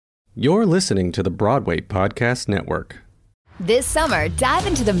You're listening to the Broadway Podcast Network. This summer, dive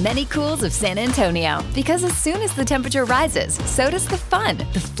into the many cools of San Antonio, because as soon as the temperature rises, so does the fun,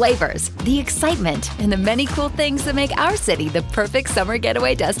 the flavors, the excitement, and the many cool things that make our city the perfect summer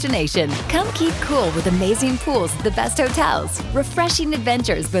getaway destination. Come keep cool with amazing pools at the best hotels, refreshing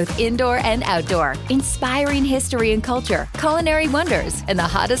adventures both indoor and outdoor, inspiring history and culture, culinary wonders, and the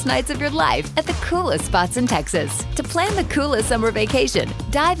hottest nights of your life at the coolest spots in Texas. To plan the coolest summer vacation,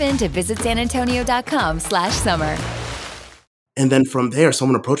 dive into visitsanantonio.com/summer. And then from there,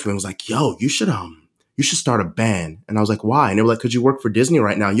 someone approached me and was like, yo, you should start a band. And I was like, why? And they were like, because you work for Disney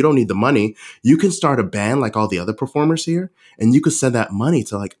right now. You don't need the money. You can start a band like all the other performers here, and you could send that money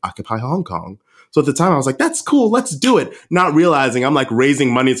to like Occupy Hong Kong. So at the time I was like, that's cool. Let's do it. Not realizing I'm like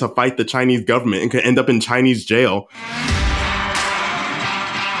raising money to fight the Chinese government and could end up in Chinese jail.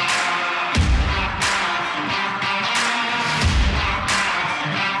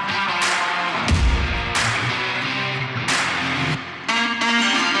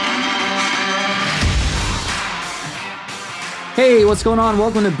 Hey, what's going on?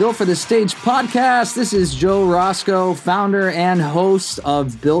 Welcome to Built for the Stage podcast. This is Joe Roscoe, founder and host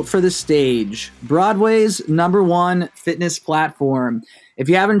of Built for the Stage, Broadway's #1 fitness platform. If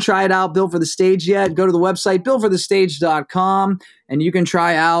you haven't tried out Built for the Stage yet, go to the website builtforthestage.com and you can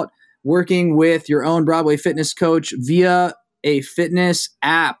try out working with your own Broadway fitness coach via a fitness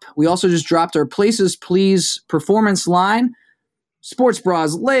app. We also just dropped our Places Please performance line. Sports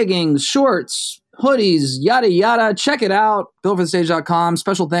bras, leggings, shorts, hoodies, yada, yada. Check it out, builtforthestage.com.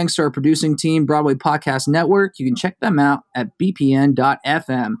 Special thanks to our producing team, Broadway Podcast Network. You can check them out at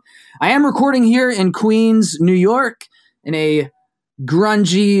bpn.fm. I am recording here in Queens, New York, in a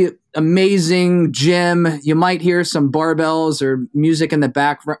grungy, amazing gym. You might hear some barbells or music in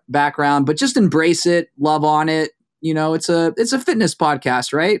the background, but just embrace it, love on it. You know, it's a fitness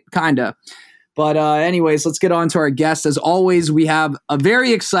podcast, right? Kinda. But anyways, let's get on to our guest. As always, we have a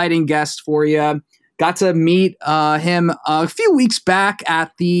very exciting guest for you. Got to meet him a few weeks back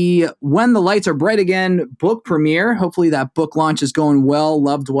at the When the Lights Are Bright Again book premiere. Hopefully that book launch is going well.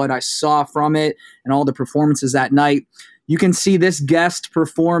 Loved what I saw from it and all the performances that night. You can see this guest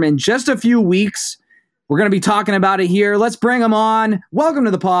perform in just a few weeks. We're going to be talking about it here. Let's bring him on. Welcome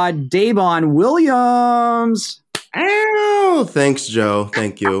to the pod, Davon Williams. Ow! Thanks, Joe.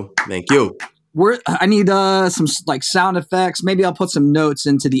 Thank you. I need some like sound effects. Maybe I'll put some notes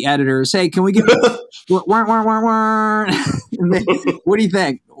into the editors. Hey, can we get what do you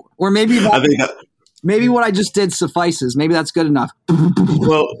think? Or maybe maybe what I just did suffices. Maybe that's good enough.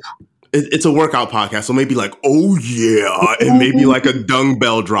 Well, it's a workout podcast, so maybe like, oh yeah, and maybe like a dung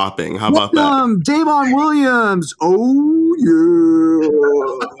bell dropping. How about that? Davon Williams. Oh yeah.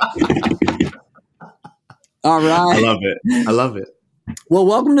 All right. I love it. Well,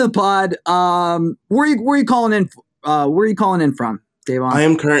 welcome to the pod. Where are you calling in? Where are you calling in from, Davon? I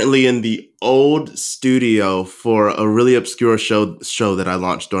am currently in the old studio for a really obscure show that I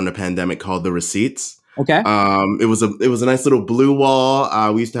launched during the pandemic called The Receipts. Okay. It was a nice little blue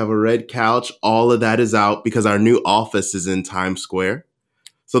wall. We used to have a red couch. All of that is out because our new office is in Times Square.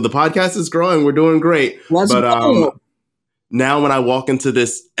 So the podcast is growing. We're doing great. Let's go. Now when I walk into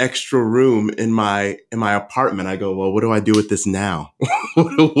this extra room in my apartment, I go, well, what do I do with this now?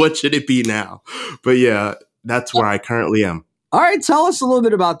 What should it be now? But yeah, that's where I currently am. All right. Tell us a little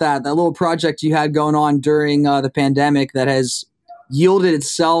bit about that little project you had going on during the pandemic that has yielded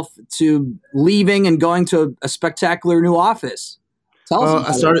itself to leaving and going to a spectacular new office. Tell us about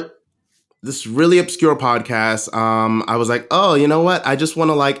I started this really obscure podcast. I was like, oh, you know what? I just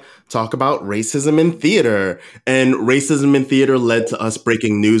want to like talk about racism in theater. And racism in theater led to us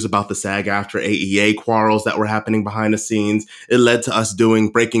breaking news about the SAG-AFTRA AEA quarrels that were happening behind the scenes. It led to us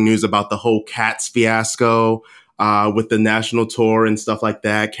doing breaking news about the whole Cats fiasco with the national tour and stuff like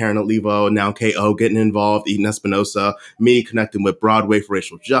that. Karen Olivo, now KO getting involved, Eden Espinosa, me connecting with Broadway for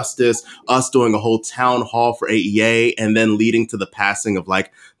racial justice, us doing a whole town hall for AEA, and then leading to the passing of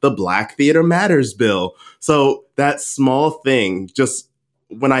like the Black Theater Matters bill. So that small thing, just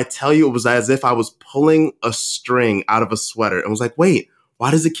when I tell you, it was as if I was pulling a string out of a sweater and was like, wait, why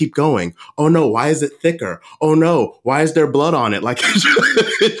does it keep going? Oh no, why is it thicker? Oh no, why is there blood on it? Like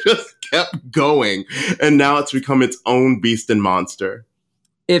it just kept going. And now it's become its own beast and monster.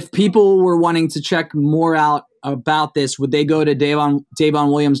 If people were wanting to check more out about this, would they go to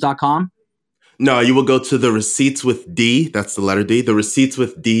davonwilliams.com? No, you will go to The Receipts with D. That's the letter D.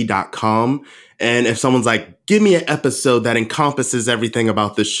 TheReceiptsWithD.com. And if someone's like, give me an episode that encompasses everything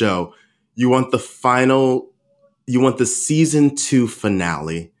about this show, you want the season 2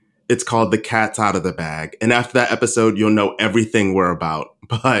 finale. It's called The Cat's Out of the Bag. And after that episode, you'll know everything we're about.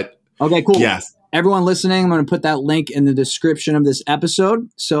 But Okay, cool. Yes. Everyone listening, I'm going to put that link in the description of this episode.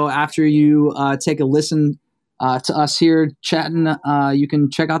 So after you take a listen to us here chatting, you can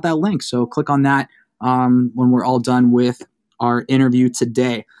check out that link. So click on that when we're all done with our interview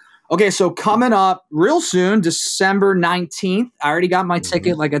today. Okay, so coming up real soon, December 19th. I already got my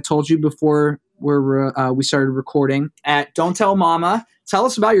ticket, like I told you before we started recording, at Don't Tell Mama. Tell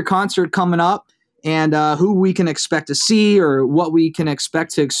us about your concert coming up and who we can expect to see or what we can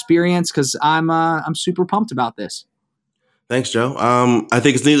expect to experience, because I'm super pumped about this. Thanks, Joe. I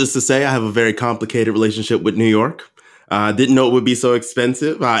think it's needless to say I have a very complicated relationship with New York. Didn't know it would be so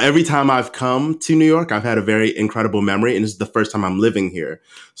expensive. Every time I've come to New York, I've had a very incredible memory, and this is the first time I'm living here.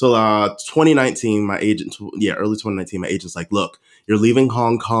 So 2019, early 2019, my agent's like, look, you're leaving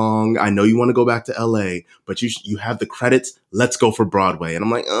Hong Kong. I know you want to go back to LA, but you have the credits. Let's go for Broadway. And I'm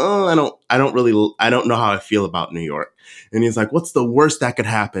like, oh, I don't know how I feel about New York. And he's like, what's the worst that could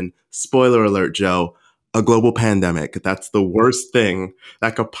happen? Spoiler alert, Joe. A global pandemic. That's the worst thing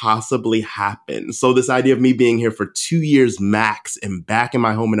that could possibly happen. So this idea of me being here for 2 years max and back in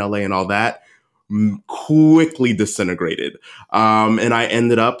my home in LA and all that quickly disintegrated. And I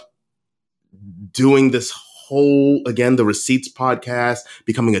ended up doing this whole, again, the Receipts podcast,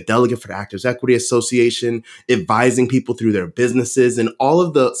 becoming a delegate for the Actors Equity Association, advising people through their businesses, and all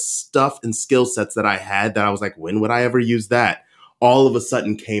of the stuff and skill sets that I had that I was like, when would I ever use that? All of a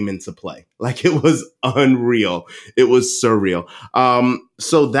sudden came into play. Like, it was unreal. It was surreal.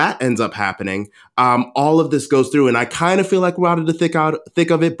 So that ends up happening. All of this goes through, and I kind of feel like we're out of the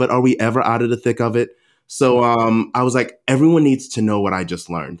thick of it, but are we ever out of the thick of it? So I was like, everyone needs to know what I just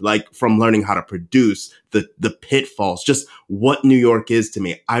learned, like from learning how to produce, the pitfalls, just what New York is to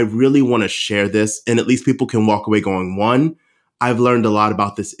me. I really want to share this, and at least people can walk away going, 1, I've learned a lot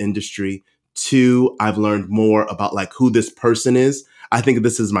about this industry. 2, I've learned more about like who this person is. I think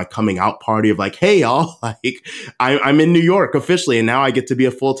this is my coming out party of like, hey, y'all, like I'm in New York officially, and now I get to be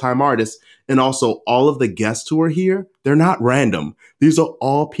a full-time artist. And also all of the guests who are here, they're not random. These are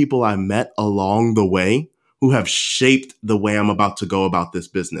all people I met along the way who have shaped the way I'm about to go about this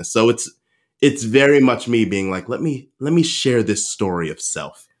business. So it's very much me being like, let me share this story of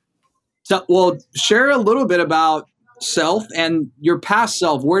self. So, well, share a little bit about self and your past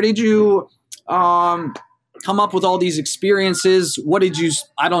self. Where did you come up with all these experiences? What did you,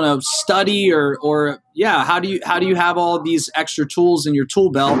 I don't know, study or how do you have all these extra tools in your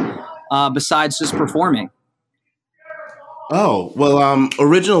tool belt besides just performing? Oh, well,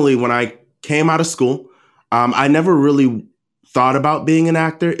 originally when I came out of school, I never really thought about being an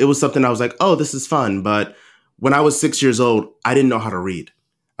actor. It was something I was like, oh, this is fun. But when I was 6 years old, I didn't know how to read.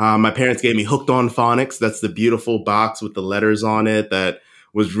 My parents gave me Hooked on Phonics. That's the beautiful box with the letters on it that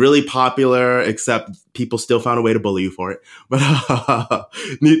was really popular, except people still found a way to bully you for it. But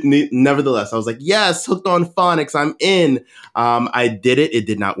nevertheless, I was like, yes, Hooked on Phonics, I'm in. I did it. It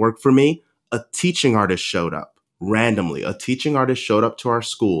did not work for me. A teaching artist showed up randomly. A teaching artist showed up to our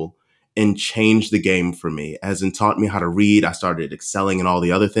school and changed the game for me, as in taught me how to read. I started excelling in all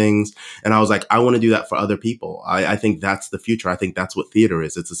the other things. And I was like, I want to do that for other people. I think that's the future. I think that's what theater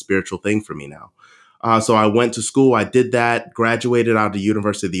is. It's a spiritual thing for me now. So I went to school. I did that, graduated out of the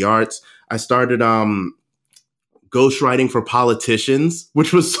University of the Arts. I started ghostwriting for politicians,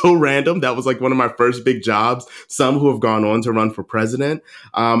 which was so random. That was like one of my first big jobs, some who have gone on to run for president.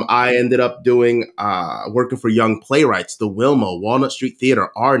 I ended up doing working for young playwrights, the Wilma, Walnut Street Theater,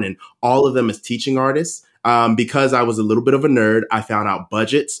 Arden, all of them as teaching artists. Because I was a little bit of a nerd, I found out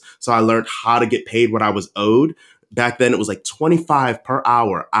budgets. So I learned how to get paid what I was owed. Back then, it was like $25 per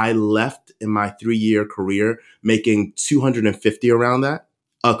hour. I left in my 3-year career making $250 around that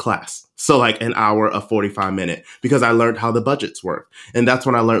a class. So like an hour, a 45-minute, because I learned how the budgets work. And that's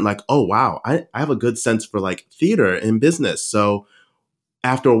when I learned like, oh, wow, I have a good sense for like theater and business. So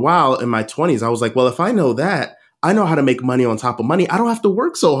after a while in my 20s, I was like, well, if I know that, I know how to make money on top of money. I don't have to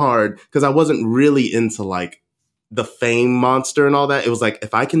work so hard, because I wasn't really into like the fame monster and all that. It was like,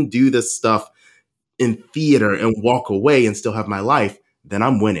 if I can do this stuff in theater and walk away and still have my life, then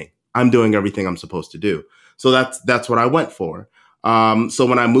I'm winning. I'm doing everything I'm supposed to do. So that's what I went for. So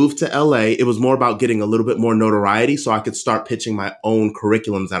when I moved to LA, it was more about getting a little bit more notoriety so I could start pitching my own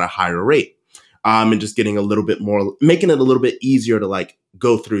curriculums at a higher rate. And just getting a little bit more, making it a little bit easier to like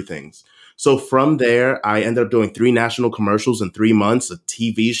go through things. So from there, I ended up doing 3 national commercials in 3 months, a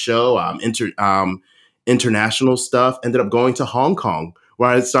TV show, international stuff, ended up going to Hong Kong, where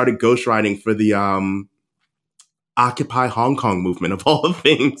I started ghostwriting for the Occupy Hong Kong movement, of all the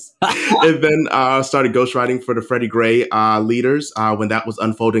things. And then started ghostwriting for the Freddie Gray leaders when that was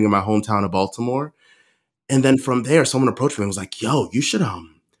unfolding in my hometown of Baltimore. And then from there, someone approached me and was like, yo, you should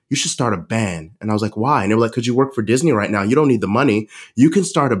you should start a band. And I was like, why? And they were like, because you work for Disney right now. You don't need the money. You can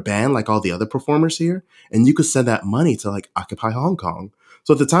start a band like all the other performers here, and you could send that money to like Occupy Hong Kong.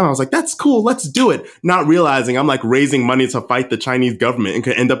 So at the time I was like, that's cool. Let's do it. Not realizing I'm like raising money to fight the Chinese government and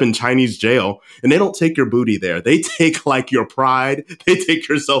could end up in Chinese jail. And they don't take your booty there. They take like your pride. They take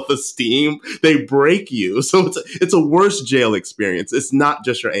your self-esteem. They break you. So it's a worse jail experience. It's not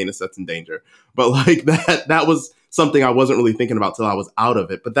just your anus that's in danger, but like that was something I wasn't really thinking about till I was out of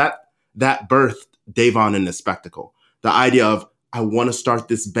it. But that birthed Davon and the Spectacle. The idea of, I want to start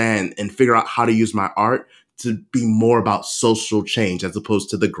this band and figure out how to use my art to be more about social change as opposed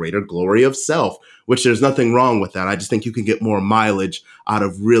to the greater glory of self, which there's nothing wrong with that. I just think you can get more mileage out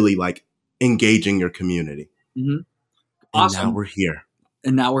of really like engaging your community. Mm-hmm. Awesome. And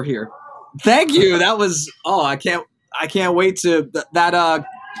now we're here. Thank you. That was, I can't wait to that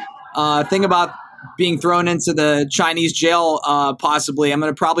thing about being thrown into the Chinese jail, possibly. I'm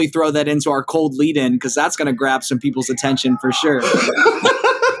going to probably throw that into our cold lead in, because that's going to grab some people's attention for sure.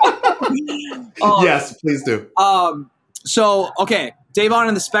 Yes, please do. So, okay, Davon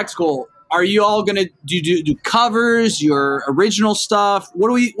and the Spectacle, are you all going to do covers, your original stuff?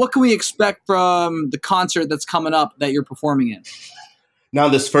 What can we expect from the concert that's coming up that you're performing in? Now,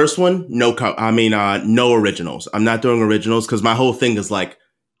 this first one, no originals. I'm not doing originals because my whole thing is like,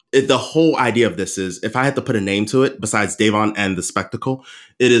 the whole idea of this is, if I had to put a name to it besides Davon and the Spectacle,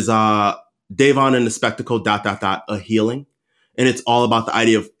 it is Davon and the Spectacle ... a healing. And it's all about the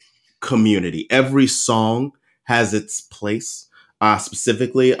idea of community. Every song has its place.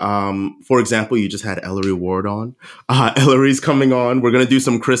 Specifically, for example, you just had Ellery Ward on. Ellery's coming on. We're going to do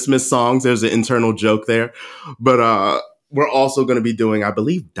some Christmas songs. There's an internal joke there. But we're also going to be doing, I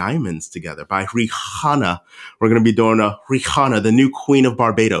believe, Diamonds together by Rihanna. We're going to be doing Rihanna, the new Queen of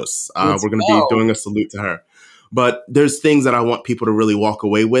Barbados. We're going to be doing a salute to her. But there's things that I want people to really walk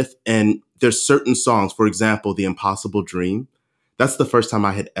away with. And there's certain songs, for example, The Impossible Dream. That's the first time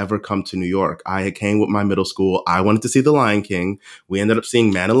I had ever come to New York. I had came with my middle school. I wanted to see The Lion King. We ended up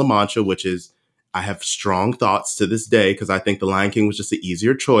seeing Man in La Mancha, which is, I have strong thoughts to this day because I think The Lion King was just an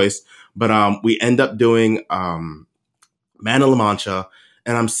easier choice. But we end up doing Man in La Mancha,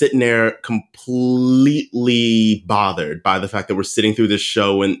 and I'm sitting there completely bothered by the fact that we're sitting through this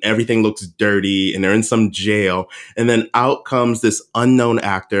show and everything looks dirty and they're in some jail. And then out comes this unknown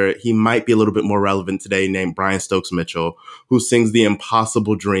actor. He might be a little bit more relevant today, named Brian Stokes Mitchell, who sings The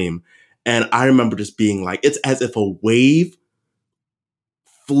Impossible Dream. And I remember just being like, it's as if a wave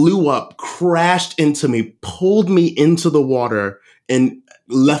flew up, crashed into me, pulled me into the water, and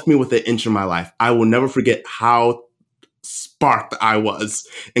left me with an inch of my life. I will never forget how sparked I was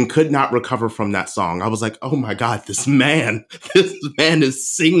and could not recover from that song. I was like, oh my God, this man is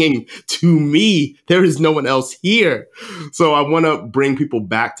singing to me. There is no one else here. So I want to bring people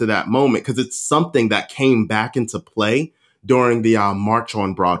back to that moment because it's something that came back into play during the March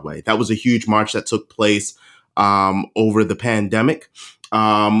on Broadway. That was a huge march that took place over the pandemic,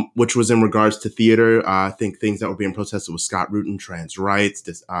 which was in regards to theater. I think things that were being protested was Scott Rudin, trans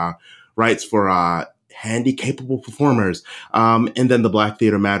rights, rights for handy-capable performers, and then the Black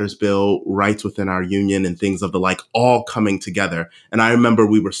Theater Matters bill, rights within our union, and things of the like, all coming together. And I remember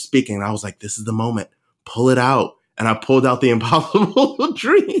we were speaking, and I was like, this is the moment. Pull it out. And I pulled out The Impossible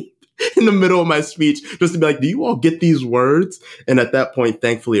Dream in the middle of my speech just to be like, do you all get these words? And at that point,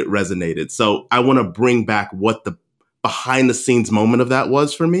 thankfully, it resonated. So I want to bring back what the behind-the-scenes moment of that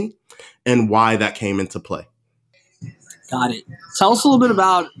was for me and why that came into play. Got it. Tell us a little bit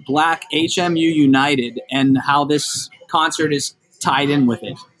about Black HMU United and how this concert is tied in with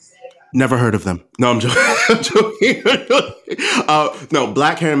it. Never heard of them. No, I'm joking. No,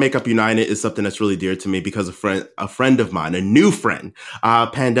 Black Hair and Makeup United is something that's really dear to me because a friend of mine, a new friend,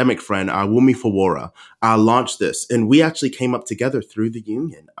 pandemic friend, Wumi Fawora, launched this. And we actually came up together through the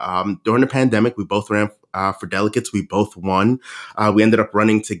union. During the pandemic, we both ran for delegates. We both won. We ended up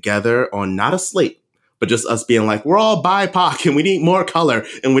running together on not a slate, but just us being like, we're all BIPOC and we need more color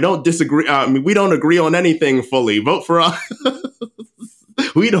and we don't disagree. We don't agree on anything fully. Vote for us.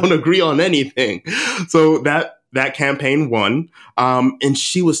 We don't agree on anything. So that campaign won. And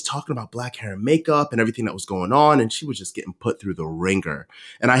she was talking about Black hair and makeup and everything that was going on. And she was just getting put through the ringer.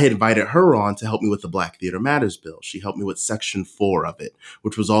 And I had invited her on to help me with the Black Theater Matters bill. She helped me with Section 4 of it,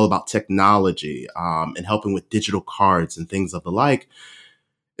 which was all about technology and helping with digital cards and things of the like.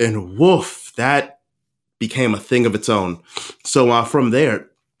 And woof, that became a thing of its own. So from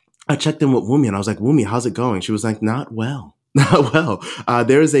there, I checked in with Wumi and I was like, Wumi, how's it going? She was like, not well.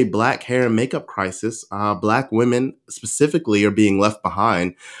 There is a black hair and makeup crisis. Black women specifically are being left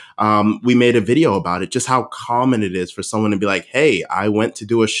behind. We made a video about it, just how common it is for someone to be like, hey, I went to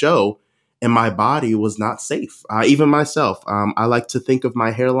do a show and my body was not safe. Even myself, I like to think of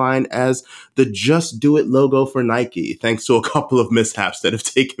my hairline as the Just Do It logo for Nike, thanks to a couple of mishaps that have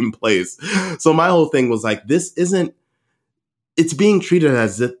taken place. So my whole thing was like, it's being treated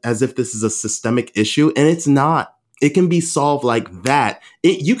as if this is a systemic issue, and it's not. It can be solved like that.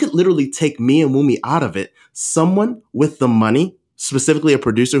 You could literally take me and Wumi out of it. Someone with the money, specifically a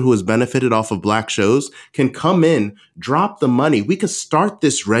producer who has benefited off of black shows, can come in, drop the money. We could start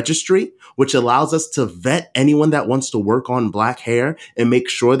this registry, which allows us to vet anyone that wants to work on black hair and make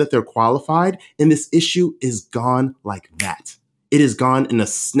sure that they're qualified. And this issue is gone like that. It is gone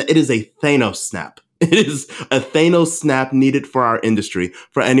it is a Thanos snap. It is a Thanos snap needed for our industry.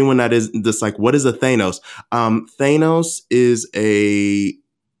 For anyone that is just like, what is a Thanos? Thanos is a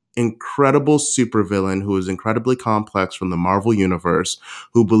incredible supervillain who is incredibly complex from the Marvel universe,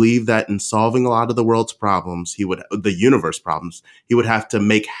 who believed that in solving a lot of the world's problems, he would have to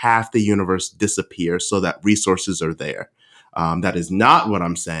make half the universe disappear so that resources are there. That is not what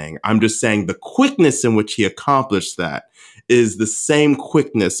I'm saying. I'm just saying the quickness in which he accomplished that is the same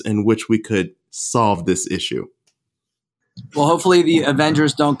quickness in which we could solve this issue. Well, hopefully the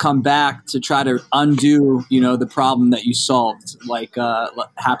Avengers don't come back to try to undo, the problem that you solved, like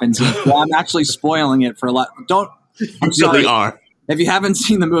happens. Well, I'm actually spoiling it for a lot. I'm sorry. Really are. If you haven't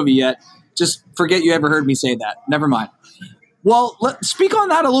seen the movie yet, just forget you ever heard me say that. Never mind. Well, let's speak on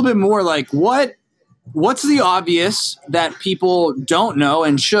that a little bit more. Like, what's the obvious that people don't know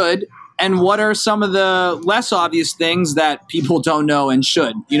and should, and what are some of the less obvious things that people don't know and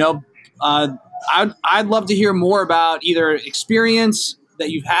should? I'd love to hear more about either experience that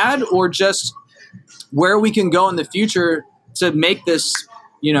you've had or just where we can go in the future to make this,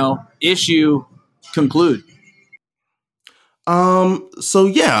 issue conclude. So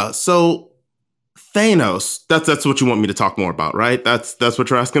Thanos, that's what you want me to talk more about, right? That's what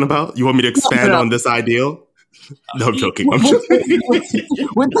you're asking about? You want me to expand on this ideal? No, I'm joking.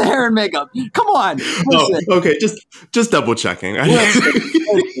 With the hair and makeup. Come on. Oh, okay. Just double checking.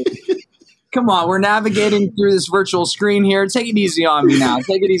 Come on, we're navigating through this virtual screen here. Take it easy on me now.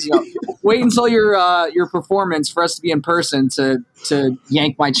 Take it easy on me. Wait until your performance for us to be in person to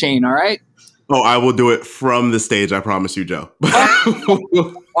yank my chain, all right? Oh, I will do it from the stage, I promise you, Joe. All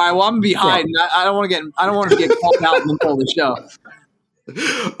right, well, I'm behind. Yeah. I don't want to get called out in the middle of the show.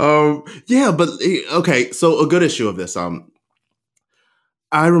 Okay, so a good issue of this.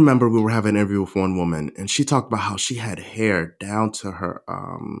 I remember we were having an interview with one woman, and she talked about how she had hair down to her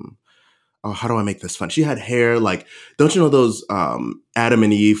how do I make this fun? She had hair like, don't you know those Adam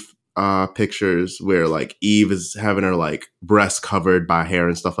and Eve pictures where like Eve is having her like breasts covered by hair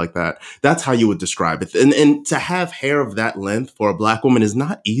and stuff like that? That's how you would describe it. And to have hair of that length for a black woman is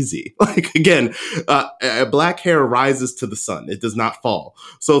not easy. Like, again, black hair rises to the sun. It does not fall.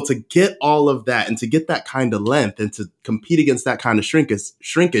 So to get all of that and to get that kind of length and to compete against that kind of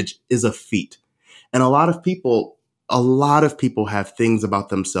shrinkage is a feat. And a lot of people have things about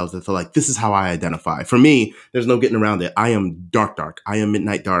themselves that feel like, this is how I identify. For me, there's no getting around it. I am dark. I am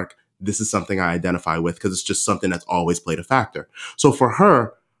midnight dark. This is something I identify with because it's just something that's always played a factor. So for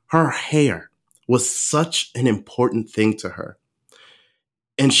her hair was such an important thing to her.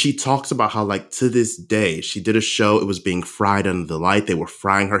 And she talks about how, like, to this day, she did a show. It was being fried under the light. They were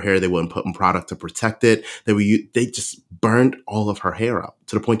frying her hair. They weren't putting product to protect it. They just burned all of her hair out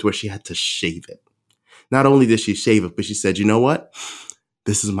to the point where she had to shave it. Not only did she shave it, but she said, you know what?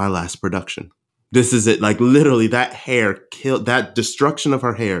 This is my last production. This is it. Like, literally, that destruction of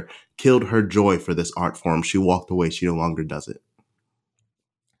her hair killed her joy for this art form. She walked away. She no longer does it.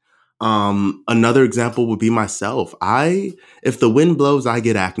 Another example would be myself. If the wind blows, I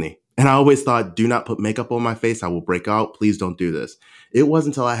get acne. And I always thought, do not put makeup on my face. I will break out. Please don't do this. It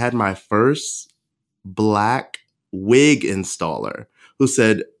wasn't until I had my first black wig installer who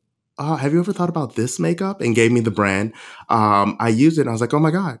said, have you ever thought about this makeup? And gave me the brand. I used it and I was like, oh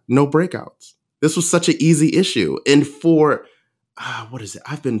my God, no breakouts. This was such an easy issue. And for, what is it?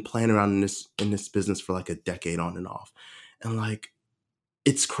 I've been playing around in this business for like a decade on and off. And like,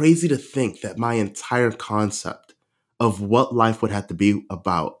 it's crazy to think that my entire concept of what life would have to be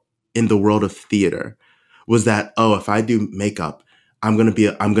about in the world of theater was that, if I do makeup, I'm going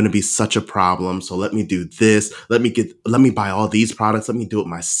to be such a problem. So let me do this. Let me buy all these products. Let me do it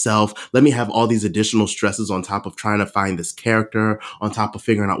myself. Let me have all these additional stresses on top of trying to find this character, on top of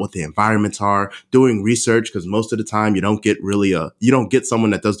figuring out what the environments are, doing research. Cause most of the time you don't get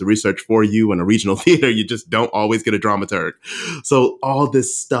someone that does the research for you in a regional theater. You just don't always get a dramaturg. So all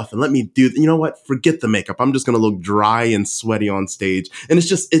this stuff, and let me do, you know what? Forget the makeup. I'm just going to look dry and sweaty on stage. And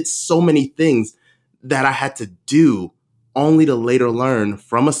it's so many things that I had to do, only to later learn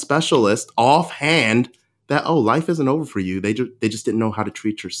from a specialist offhand that, oh, life isn't over for you. They just didn't know how to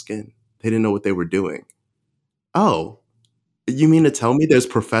treat your skin. They didn't know what they were doing. Oh, you mean to tell me there's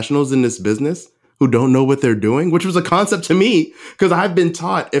professionals in this business who don't know what they're doing? Which was a concept to me, because I've been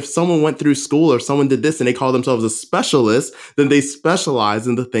taught if someone went through school or someone did this and they call themselves a specialist, then they specialize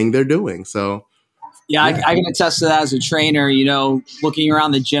in the thing they're doing. So yeah, I can attest to that as a trainer, looking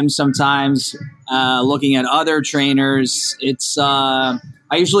around the gym sometimes, looking at other trainers. It's I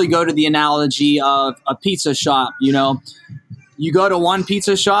usually go to the analogy of a pizza shop. You go to one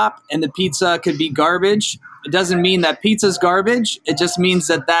pizza shop and the pizza could be garbage. It doesn't mean that pizza's garbage. It just means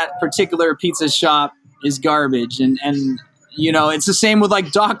that particular pizza shop is garbage. And it's the same with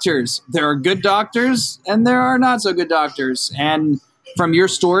like doctors. There are good doctors and there are not so good doctors. And from your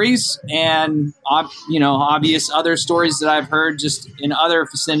stories and, obvious other stories that I've heard just in other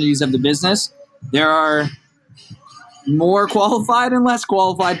vicinities of the business, there are more qualified and less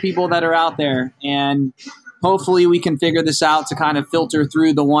qualified people that are out there. And hopefully we can figure this out to kind of filter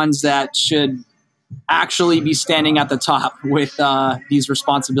through the ones that should actually be standing at the top with these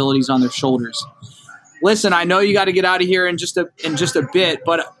responsibilities on their shoulders. Listen, I know you got to get out of here in just a bit,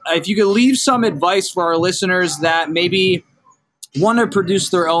 but if you could leave some advice for our listeners that maybe want to produce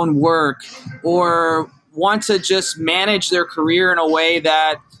their own work or want to just manage their career in a way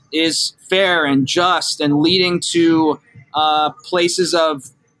that is fair and just and leading to places of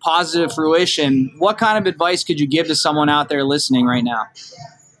positive fruition, what kind of advice could you give to someone out there listening right now?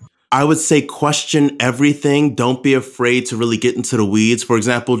 I would say question everything. Don't be afraid to really get into the weeds. For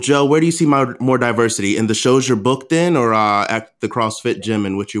example, Joe, where do you see more diversity? In the shows you're booked in or at the CrossFit gym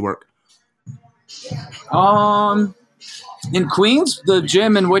in which you work? In Queens, the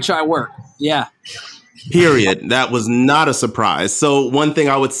gym in which I work. Yeah. Period. That was not a surprise. So one thing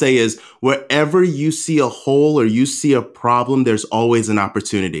I would say is wherever you see a hole or you see a problem, there's always an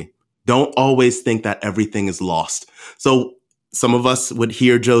opportunity. Don't always think that everything is lost. So some of us would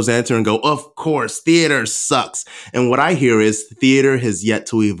hear Joe's answer and go, of course, theater sucks. And what I hear is theater has yet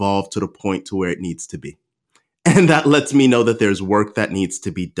to evolve to the point to where it needs to be. And that lets me know that there's work that needs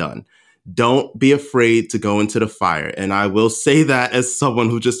to be done. Don't be afraid to go into the fire. And I will say that as someone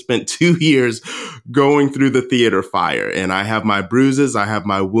who just spent 2 years going through the theater fire. And I have my bruises, I have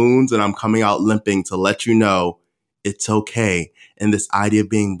my wounds, and I'm coming out limping to let you know it's okay. And this idea of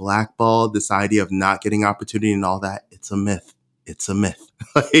being blackballed, this idea of not getting opportunity and all that, it's a myth. It's a myth.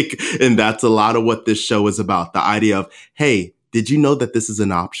 And that's a lot of what this show is about. The idea of, hey, did you know that this is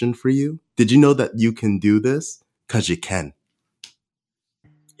an option for you? Did you know that you can do this? Because you can.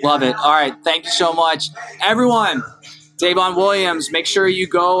 Love it. All right. Thank you so much. Everyone, Davon Williams, make sure you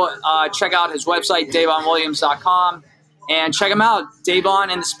go check out his website, davonwilliams.com, and check him out. Davon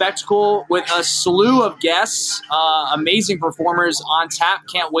and the Spectacle with a slew of guests, amazing performers on tap.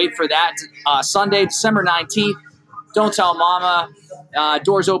 Can't wait for that. Sunday, December 19th. Don't Tell Mama.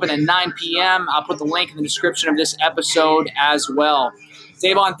 Doors open at 9 p.m. I'll put the link in the description of this episode as well.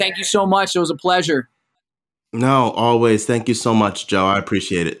 Davon, thank you so much. It was a pleasure. No, always. Thank you so much, Joe. I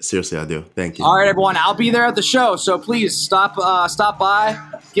appreciate it. Seriously, I do. Thank you. All right, everyone. I'll be there at the show, so please stop by,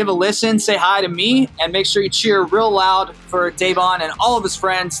 give a listen, say hi to me, and make sure you cheer real loud for Davon and all of his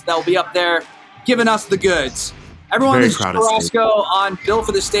friends that will be up there giving us the goods. Everyone, this is Joe Roscoe on Built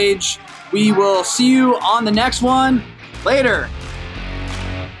for the Stage. We will see you on the next one. Later.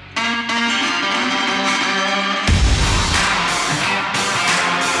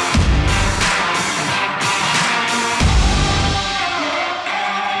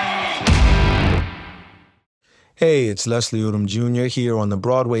 Hey, it's Leslie Odom Jr. here on the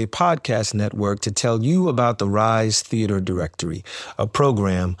Broadway Podcast Network to tell you about the Rise Theater Directory, a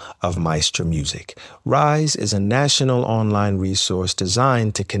program of Maestro Music. Rise is a national online resource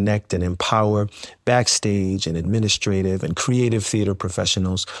designed to connect and empower backstage and administrative and creative theater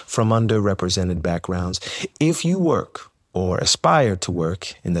professionals from underrepresented backgrounds. If you work or aspire to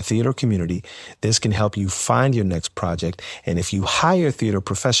work in the theater community, this can help you find your next project. And if you hire theater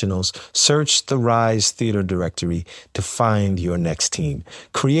professionals, search the Rise Theater Directory to find your next team.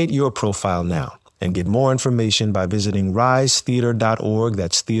 Create your profile now And get more information by visiting risetheater.org.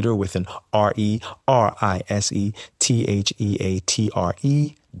 That's theater with an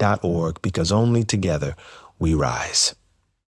RERISETHEATRE.org, because only together we rise.